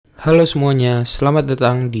Halo semuanya, selamat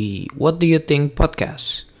datang di What Do You Think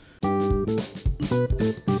Podcast.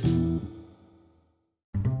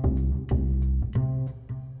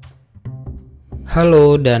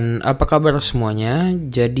 Halo dan apa kabar semuanya?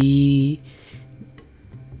 Jadi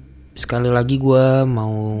sekali lagi gue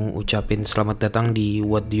mau ucapin selamat datang di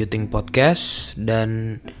What Do You Think Podcast.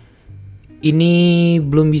 Dan ini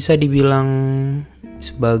belum bisa dibilang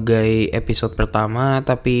sebagai episode pertama,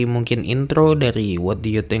 tapi mungkin intro dari What Do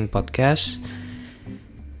You Think Podcast.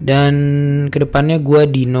 Dan kedepannya gue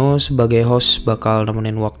Dino sebagai host bakal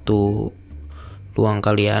nemenin waktu luang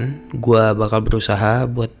kalian. Gue bakal berusaha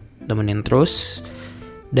buat nemenin terus.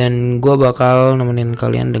 Dan gue bakal nemenin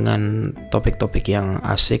kalian dengan topik-topik yang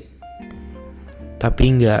asik,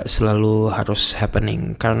 tapi gak selalu harus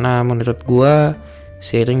happening. Karena menurut gue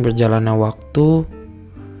seiring berjalannya waktu,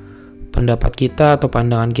 pendapat kita atau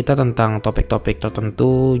pandangan kita tentang topik-topik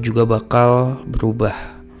tertentu juga bakal berubah.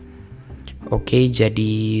 Oke,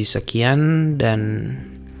 jadi sekian dan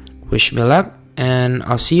wish me luck and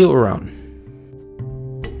I'll see you around.